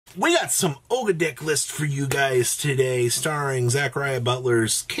We got some Ogdoadic list for you guys today, starring Zachariah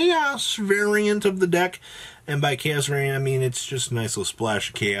Butler's Chaos variant of the deck. And by Chaos variant, I mean it's just a nice little splash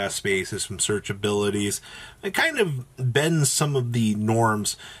of Chaos spaces, some search abilities. It kind of bends some of the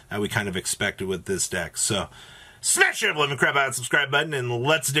norms that we kind of expected with this deck. So, smash that living crap out of the subscribe button, and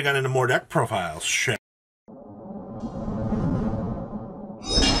let's dig on into more deck profiles. Shit.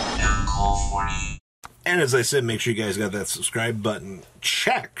 And as I said, make sure you guys got that subscribe button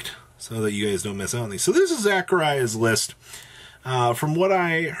checked so that you guys don't miss out on these. So this is Zachariah's list. From what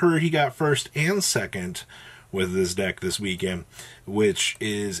I heard, he got first and second with this deck this weekend, which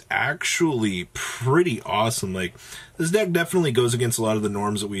is actually pretty awesome. Like, this deck definitely goes against a lot of the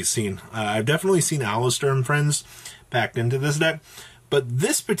norms that we've seen. I've definitely seen Alistair and friends packed into this deck, but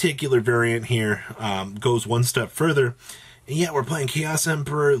this particular variant here goes one step further. And yet we're playing Chaos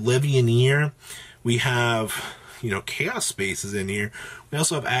Emperor, Legionnaire. We have, Chaos spaces in here. We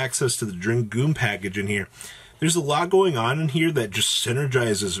also have access to the Dragoon package in here. There's a lot going on in here that just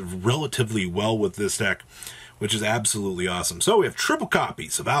synergizes relatively well with this deck, which is absolutely awesome. So we have triple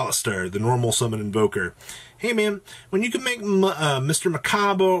copies of Alistair, the normal summon invoker. Hey man, when you can make Mr.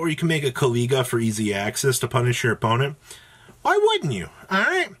 Macabre, or you can make a Caliga for easy access to punish your opponent, why wouldn't you?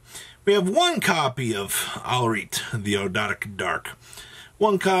 Alright? We have one copy of Alrit, the Ogdoadic Dark.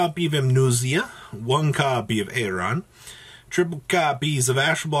 One copy of Amnesia, one copy of Aeron, triple copies of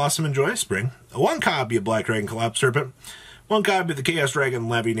Ash Blossom and Joy Spring, one copy of Black Dragon Collapse Serpent, one copy of the Chaos Dragon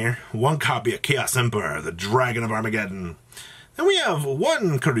Legionnaire, one copy of Chaos Emperor, the Dragon of Armageddon. Then we have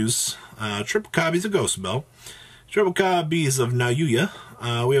one Caduce, triple copies of Ghost Bell, triple copies of Nayuya,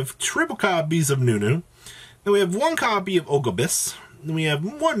 we have triple copies of Nunu, then we have one copy of Ogobis, then we have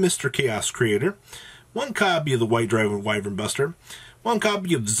one Mr. Chaos Creator, one copy of the White Dragon Wyvern Buster, one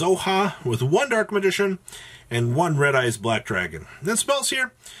copy of Zoha with one Dark Magician, and one Red Eyes Black Dragon. Then spells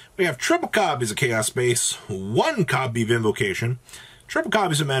here, we have triple copies of Chaos Space, one copy of Invocation, triple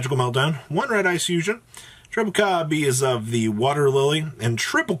copies of Magical Meltdown, one Red Eyes Fusion, triple copies of the Water Lily, and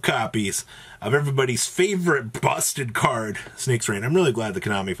triple copies of everybody's favorite busted card, Snake's Reign. I'm really glad that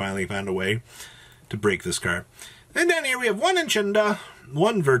Konami finally found a way to break this card. Then down here we have one Enchinda,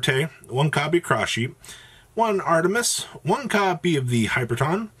 one Verte, one copy of Cross Sheep, one Artemis, one copy of the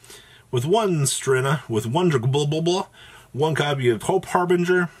Hyperton, with one Strena, with one Dragulbulbul, one copy of Hope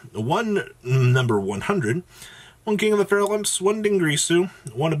Harbinger, one number 100, one King of the Fair Limps, one Dingrisu,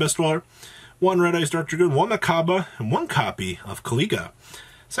 one Abyss Dweller, one Red Eyes Dark Dragoon, one Macabre, and one copy of Caliga.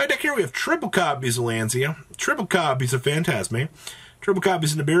 Side deck here we have triple copies of Lancia, triple copies of Phantasme, triple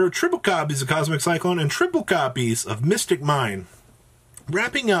copies of Nibiru, triple copies of Cosmic Cyclone, and triple copies of Mystic Mine.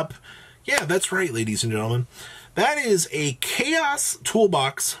 Wrapping up, yeah, that's right, ladies and gentlemen. That is a Chaos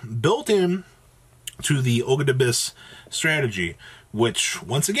toolbox built in to the Ogdoadic strategy, which,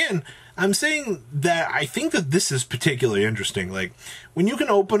 once again, I'm saying that I think that this is particularly interesting. Like, when you can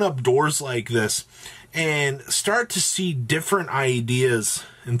open up doors like this and start to see different ideas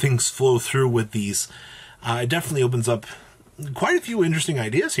and things flow through with these, it definitely opens up quite a few interesting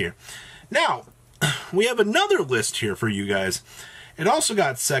ideas here. Now, we have another list here for you guys. It also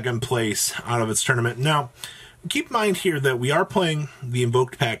got second place out of its tournament. Now, keep in mind here that we are playing the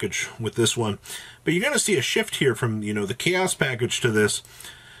Invoked package with this one, but you're going to see a shift here from, the Chaos package to this,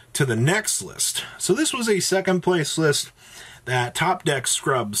 to the next list. So this was a second place list that Top Deck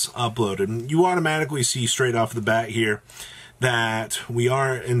Scrubs uploaded, and you automatically see straight off the bat here that we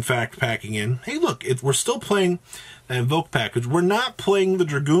are, in fact, packing in. Hey, look, we're still playing the Invoke package. We're not playing the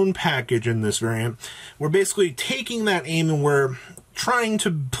Dragoon package in this variant. We're basically taking that aim and we're trying to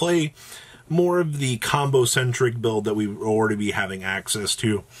play more of the combo-centric build that we already be having access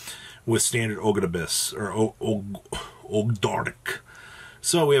to with standard Ogdoadic, or Ogdoadic.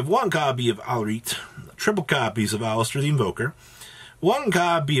 So we have one copy of Alrit, triple copies of Alistair the Invoker, one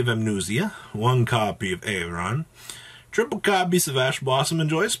copy of Amnesia, one copy of Aeron, triple copies of Ash Blossom and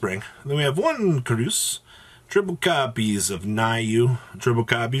Joy Spring. Then we have one Caduce, triple copies of Nayu, triple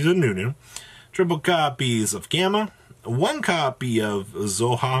copies of Nunu, triple copies of Gamma, one copy of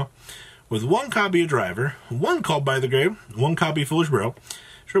Zoha, with one copy of Driver, one Called by the Grave, one copy of Foolish Bro,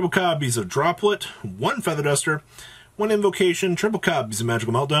 triple copies of Droplet, one Feather Duster, one Invocation, triple copies of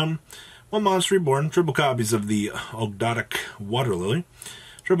Magical Meltdown, one Monster Reborn, triple copies of the Ogdoadic Water Lily,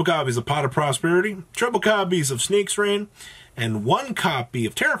 triple copies of Pot of Prosperity, triple copies of Snake's Reign, and one copy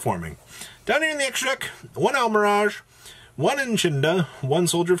of Terraforming. Down here in the extra deck, one El Mirage, one Enchinda, one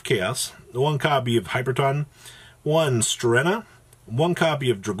Soldier of Chaos, one copy of Hyperton, one Strena, one copy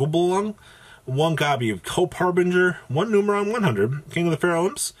of Dragulbulbul, one copy of Hope Harbinger, one Numeron 100, King of the Fair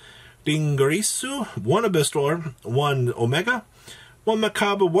Limps, Dingrisu, one Abyss Dweller, one Omega, one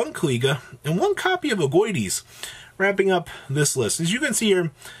Macabre, one Kliga, and one copy of Ogdoadic. Wrapping up this list. As you can see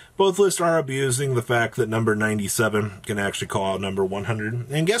here, both lists are abusing the fact that number 97 can actually call out number 100.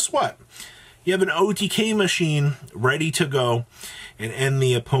 And guess what? You have an OTK machine ready to go and end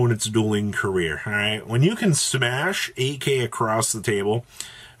the opponent's dueling career. All right, when you can smash 8K across the table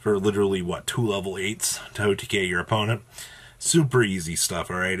for literally, what, 2 level 8s to OTK your opponent, super easy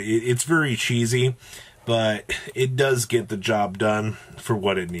stuff, all right? It's very cheesy, but it does get the job done for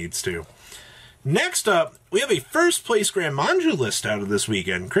what it needs to. Next up, we have a first place Grand Maju list out of this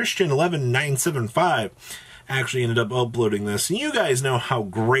weekend. Christian 11975 actually ended up uploading this, and you guys know how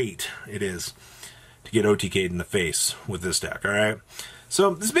great it is to get OTK'd in the face with this deck, all right?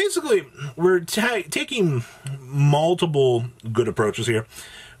 So this basically, we're taking multiple good approaches here.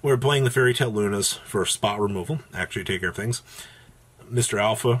 We're playing the Fairy Tale Lunas for spot removal, actually take care of things. Mr.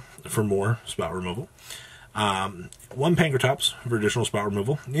 Alpha for more spot removal. One Pankratops for additional spot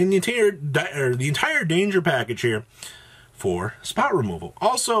removal. And the entire Danger package here for spot removal.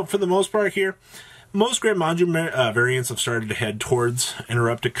 Also, for the most part here, most Grand Maju variants have started to head towards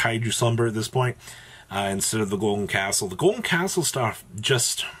Interrupted Kaiju Slumber at this point, instead of the Golden Castle. The Golden Castle stuff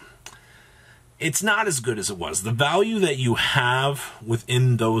just, it's not as good as it was. The value that you have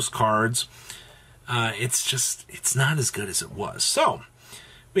within those cards, it's not as good as it was. So,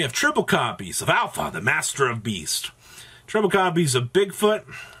 we have triple copies of Alpha, the Master of Beast. Triple copies of Bigfoot.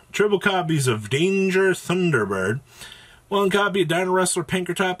 Triple copies of Danger Thunderbird. One copy of Dino Wrestler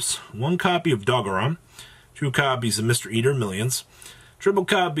Pankratops. One copy of Doggeron. 2 copies of Mr. Eater Millions. Triple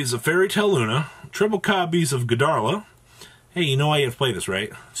copies of Fairy Tale Luna. Triple copies of Godarla. Hey, you know why you have to play this,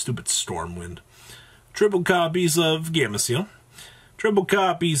 right? Stupid Stormwind. Triple copies of Gamma Seal. Triple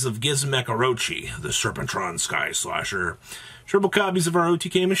copies of Gizmek Orochi, the Serpentron Sky Slasher. Triple copies of our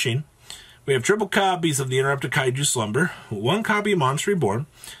OTK machine. We have triple copies of the Interrupted Kaiju Slumber. 1 copy of Monster Reborn.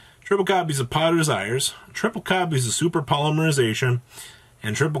 Triple copies of Potter's Ires. Triple copies of Super Polymerization.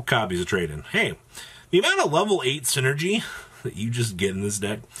 And triple copies of Trade-In. Hey, the amount of level 8 synergy that you just get in this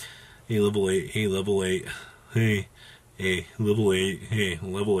deck. Hey, level 8. Hey, level 8. Hey, level 8. Hey,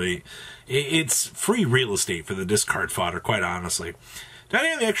 level 8. It's free real estate for the discard fodder, quite honestly. Down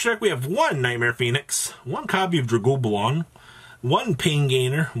here in the extra deck, we have 1 Nightmare Phoenix. 1 copy of Dragul Belong. 1 Pain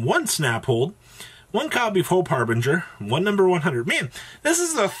Gainer. 1 Snaphold. 1 copy of Hope Harbinger. 1 number 100. Man, this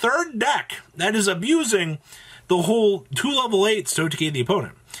is the 3rd deck that is abusing the whole 2 level 8s to OTK the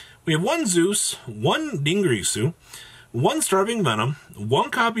opponent. We have 1 Zeus. 1 Dingrisu. 1 Starving Venom.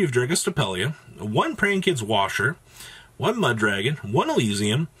 1 copy of Dragostapelia. 1 Praying Kids Washer. 1 Mud Dragon. 1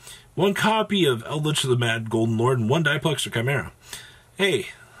 Elysium. 1 copy of Eldritch the Mad Golden Lord. And 1 Diplexer Chimera. Hey,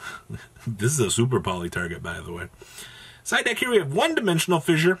 this is a super poly target, by the way. Side deck here, we have 1 Dimensional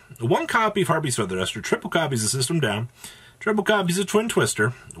Fissure, 1 copy of Harpy's Feather Duster, triple copies of System Down, triple copies of Twin Twister,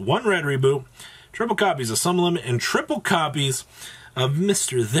 1 Red Reboot, triple copies of Some Limit, and triple copies of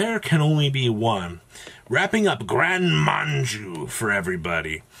Mr. There Can Only Be One. Wrapping up Grand Maju for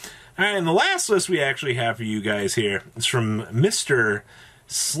everybody. Alright, and the last list we actually have for you guys here is from Mr.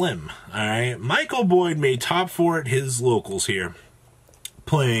 Slim. Alright, Michael Boyd made top 4 at his locals here,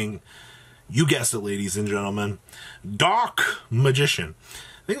 playing, you guessed it, ladies and gentlemen, Dark Magician.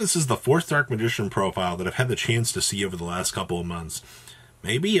 I think this is the 4th Dark Magician profile that I've had the chance to see over the last couple of months.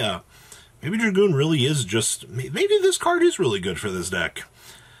 Maybe Dragoon really is just, maybe this card is really good for this deck.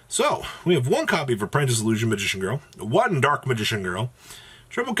 So, we have 1 copy of Apprentice Illusion Magician Girl, 1 Dark Magician Girl,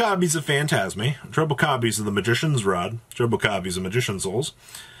 triple copies of Phantasme, triple copies of the Magician's Rod, triple copies of Magician Souls,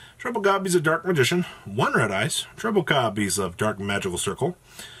 triple copies of Dark Magician, 1 Red Eyes, triple copies of Dark Magical Circle,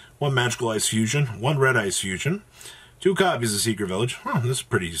 1 Magical Ice Fusion, 1 Red Ice Fusion, 2 copies of Secret Village. Oh, this is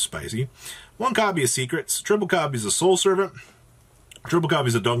pretty spicy. 1 copy of Secrets, triple copies of Soul Servant, triple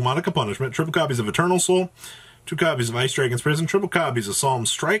copies of Dogmatica Punishment, triple copies of Eternal Soul, 2 copies of Ice Dragon's Prison, triple copies of Solemn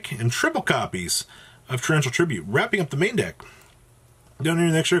Strike, and triple copies of Torrential Tribute. Wrapping up the main deck. Down here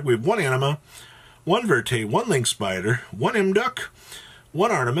in the next deck, we have 1 Anima, 1 Verte, 1 Link Spider, 1 Imduck,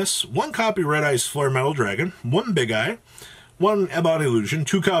 1 Artemis, 1 copy Red Ice Flare Metal Dragon, 1 Big Eye, 1 Ebon Illusion,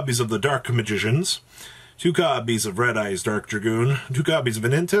 2 copies of the Dark Magicians, 2 copies of Red Eyes Dark Dragoon, 2 copies of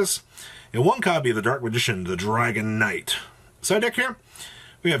Venentis, and 1 copy of the Dark Magician, the Dragon Knight. Side deck here,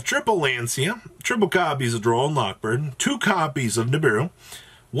 we have triple Lancia, triple copies of Droll and Lockbird, 2 copies of Nibiru,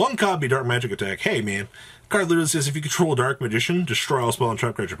 1 copy Dark Magic Attack. Hey man, the card literally says if you control a Dark Magician, destroy all spell and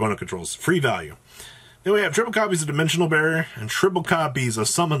trap cards your opponent controls. Free value. Then we have triple copies of Dimensional Barrier and triple copies of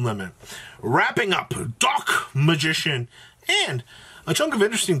Summon Limit. Wrapping up Dark Magician and a chunk of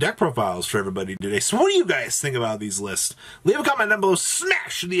interesting deck profiles for everybody today. So what do you guys think about these lists? Leave a comment down below.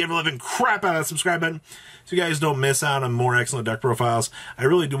 Smash the ever-living crap out of that subscribe button so you guys don't miss out on more excellent deck profiles. I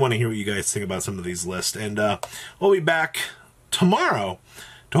really do want to hear what you guys think about some of these lists. And we'll be back tomorrow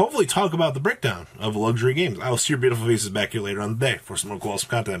to hopefully talk about the breakdown of luxury games. I will see your beautiful faces back here later on the day for some more cool awesome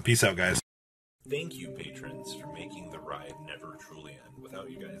content. Peace out, guys. Thank you, patrons, for making the ride never truly end. Without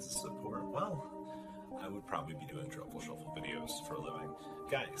you guys' support, well, I would probably be doing Truffle Shuffle videos for a living.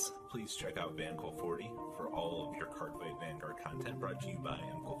 Guys, please check out VanCole40 for all of your Cardfight Vanguard content brought to you by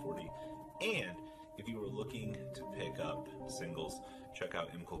MCole40. And if you are looking to pick up singles, check out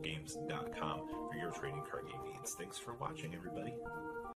mcolegames.com for your trading card game needs. Thanks for watching, everybody.